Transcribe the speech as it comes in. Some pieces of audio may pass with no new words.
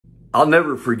I'll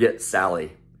never forget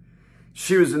Sally.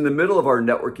 She was in the middle of our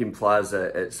networking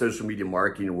plaza at Social Media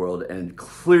Marketing World and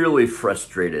clearly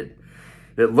frustrated.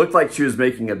 It looked like she was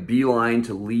making a beeline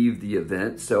to leave the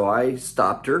event, so I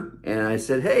stopped her and I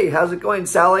said, "Hey, how's it going,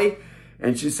 Sally?"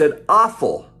 And she said,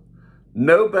 "Awful.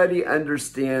 Nobody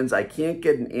understands. I can't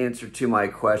get an answer to my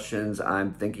questions.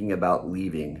 I'm thinking about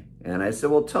leaving." And I said,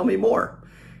 "Well, tell me more."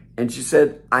 And she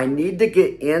said, "I need to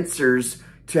get answers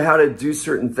to how to do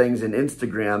certain things in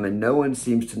Instagram, and no one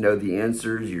seems to know the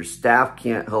answers. Your staff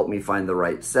can't help me find the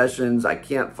right sessions. I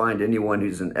can't find anyone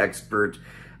who's an expert.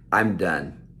 I'm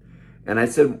done." And I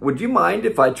said, "Would you mind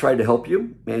if I tried to help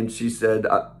you?" And she said,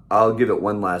 "I'll give it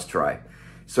one last try."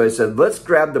 So I said, "Let's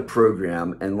grab the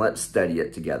program and let's study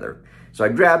it together." So I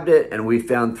grabbed it and we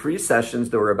found 3 sessions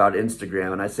that were about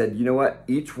Instagram. And I said, "You know what?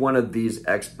 Each one of these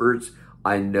experts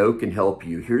I know can help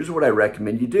you. Here's what I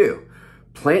recommend you do.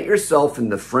 Plant yourself in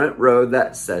the front row of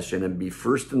that session and be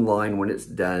first in line when it's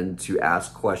done to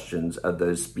ask questions of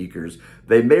those speakers.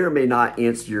 They may or may not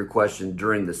answer your question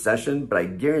during the session, but I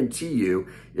guarantee you,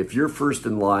 if you're first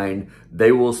in line,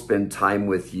 they will spend time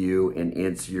with you and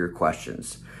answer your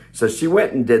questions." So she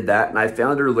went and did that, and I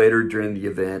found her later during the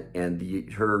event, and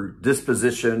her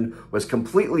disposition was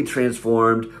completely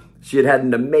transformed. She had had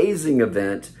an amazing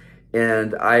event,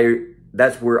 and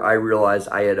that's where I realized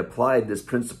I had applied this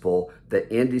principle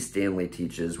that Andy Stanley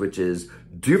teaches, which is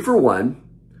do for one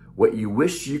what you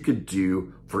wish you could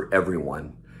do for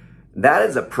everyone. That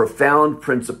is a profound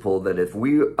principle that if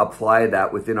we apply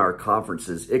that within our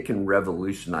conferences, it can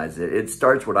revolutionize it. It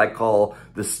starts what I call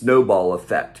the snowball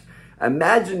effect.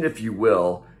 Imagine, if you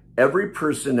will, every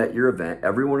person at your event,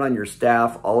 everyone on your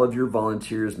staff, all of your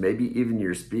volunteers, maybe even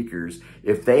your speakers,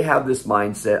 if they have this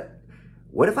mindset,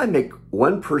 what if I make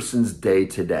one person's day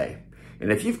today?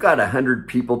 And if you've got 100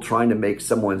 people trying to make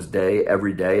someone's day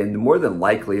every day, and more than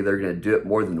likely they're going to do it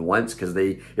more than once because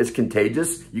it's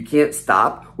contagious. You can't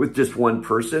stop with just one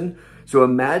person. So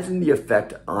imagine the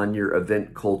effect on your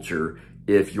event culture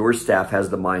if your staff has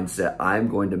the mindset, I'm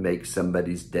going to make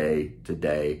somebody's day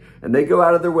today, and they go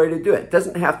out of their way to do it. It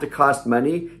doesn't have to cost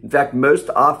money. In fact, most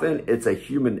often it's a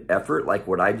human effort like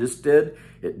what I just did.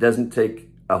 It doesn't take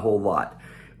a whole lot.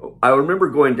 I remember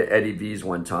going to Eddie V's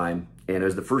one time, and it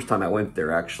was the first time I went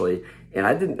there actually, and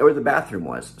I didn't know where the bathroom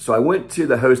was. So I went to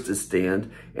the hostess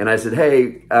stand and I said,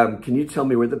 "Hey, can you tell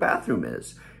me where the bathroom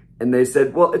is?" And they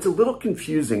said, "Well, it's a little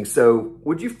confusing, so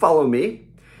would you follow me?"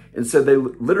 And so they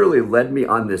literally led me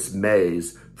on this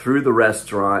maze through the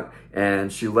restaurant, and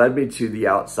she led me to the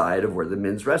outside of where the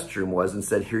men's restroom was and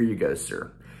said, "Here you go,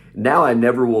 sir." Now I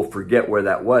never will forget where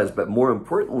that was, but more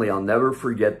importantly, I'll never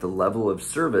forget the level of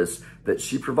service that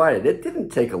she provided. It didn't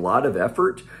take a lot of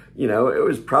effort. You know, it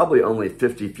was probably only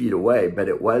 50 feet away, but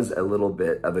it was a little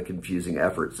bit of a confusing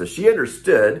effort. So she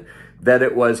understood that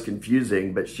it was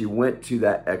confusing, but she went to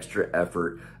that extra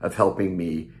effort of helping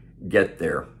me get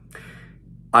there.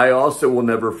 I also will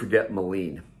never forget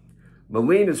Malene.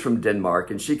 Malene is from Denmark,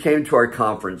 and she came to our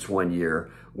conference one year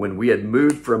when we had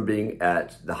moved from being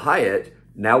at the Hyatt.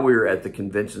 Now we were at the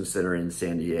convention center in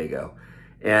San Diego.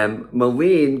 And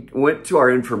Malene went to our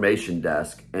information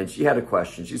desk and she had a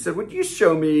question. She said, "Would you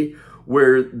show me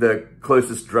where the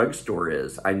closest drugstore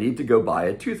is? I need to go buy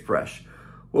a toothbrush."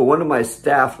 Well, one of my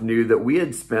staff knew that we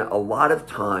had spent a lot of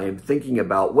time thinking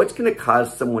about what's going to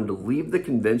cause someone to leave the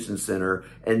convention center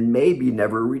and maybe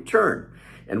never return.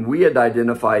 And we had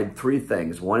identified 3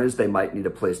 things. One is they might need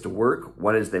a place to work.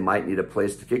 One is they might need a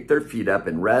place to kick their feet up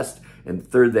and rest. And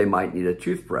third, they might need a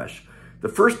toothbrush. The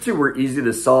first 2 were easy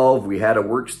to solve. We had a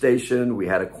workstation, we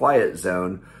had a quiet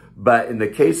zone. But in the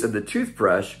case of the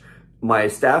toothbrush, my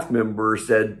staff member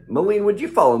said, "Malene, would you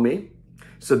follow me?"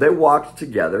 So they walked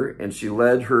together and she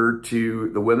led her to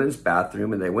the women's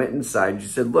bathroom and they went inside and she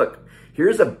said, "Look,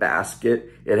 here's a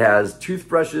basket. It has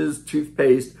toothbrushes,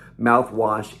 toothpaste,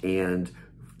 mouthwash, and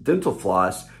dental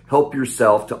floss. Help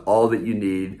yourself to all that you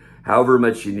need, however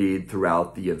much you need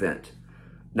throughout the event."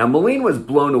 Now, Malene was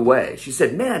blown away. She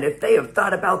said, "Man, if they have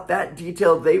thought about that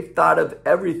detail, they've thought of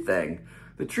everything."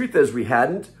 The truth is we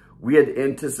hadn't. We had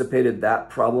anticipated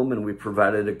that problem and we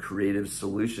provided a creative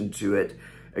solution to it.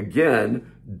 Again,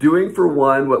 doing for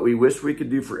one what we wish we could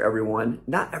do for everyone.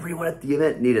 Not everyone at the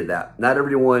event needed that. Not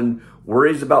everyone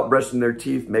worries about brushing their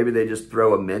teeth. Maybe they just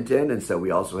throw a mint in, and so we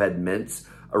also had mints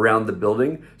around the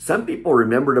building. Some people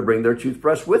remember to bring their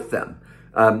toothbrush with them.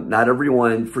 Not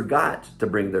everyone forgot to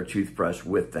bring their toothbrush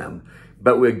with them.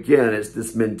 But again, it's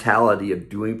this mentality of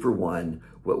doing for one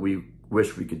what we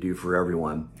wish we could do for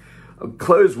everyone. I'll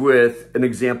close with an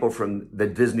example from the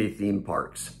Disney theme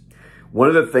parks. One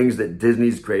of the things that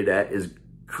Disney's great at is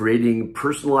creating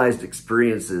personalized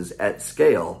experiences at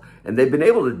scale. And they've been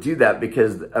able to do that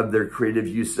because of their creative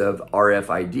use of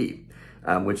RFID,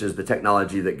 which is the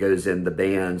technology that goes in the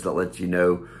bands that lets you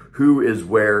know who is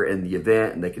where in the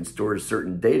event, and they can store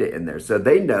certain data in there. So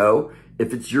they know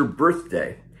if it's your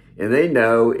birthday, and they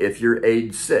know if you're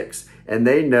age 6, and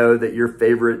they know that your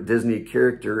favorite Disney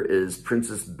character is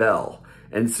Princess Belle.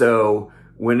 And so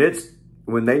when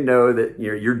they know that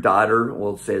your daughter,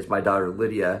 we'll say it's my daughter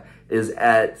Lydia, is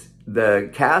at the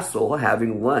castle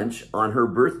having lunch on her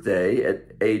birthday at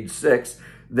age 6,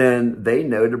 then they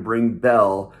know to bring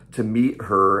Belle to meet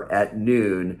her at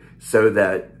noon so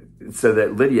that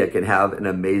Lydia can have an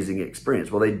amazing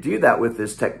experience. Well, they do that with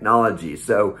this technology.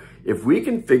 So if we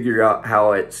can figure out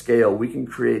how at scale we can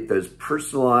create those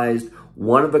personalized,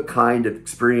 one-of-a-kind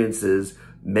experiences,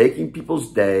 making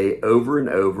people's day over and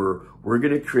over, we're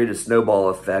going to create a snowball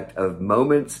effect of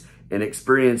moments and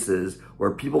experiences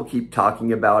where people keep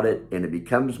talking about it, and it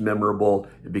becomes memorable,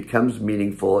 it becomes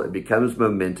meaningful, it becomes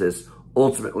momentous,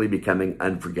 ultimately becoming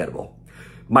unforgettable.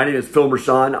 My name is Phil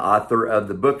Mershon, author of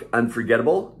the book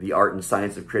Unforgettable, The Art and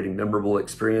Science of Creating Memorable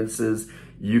Experiences.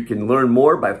 You can learn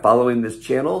more by following this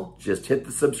channel. Just hit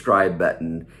the subscribe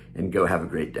button and go have a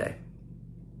great day.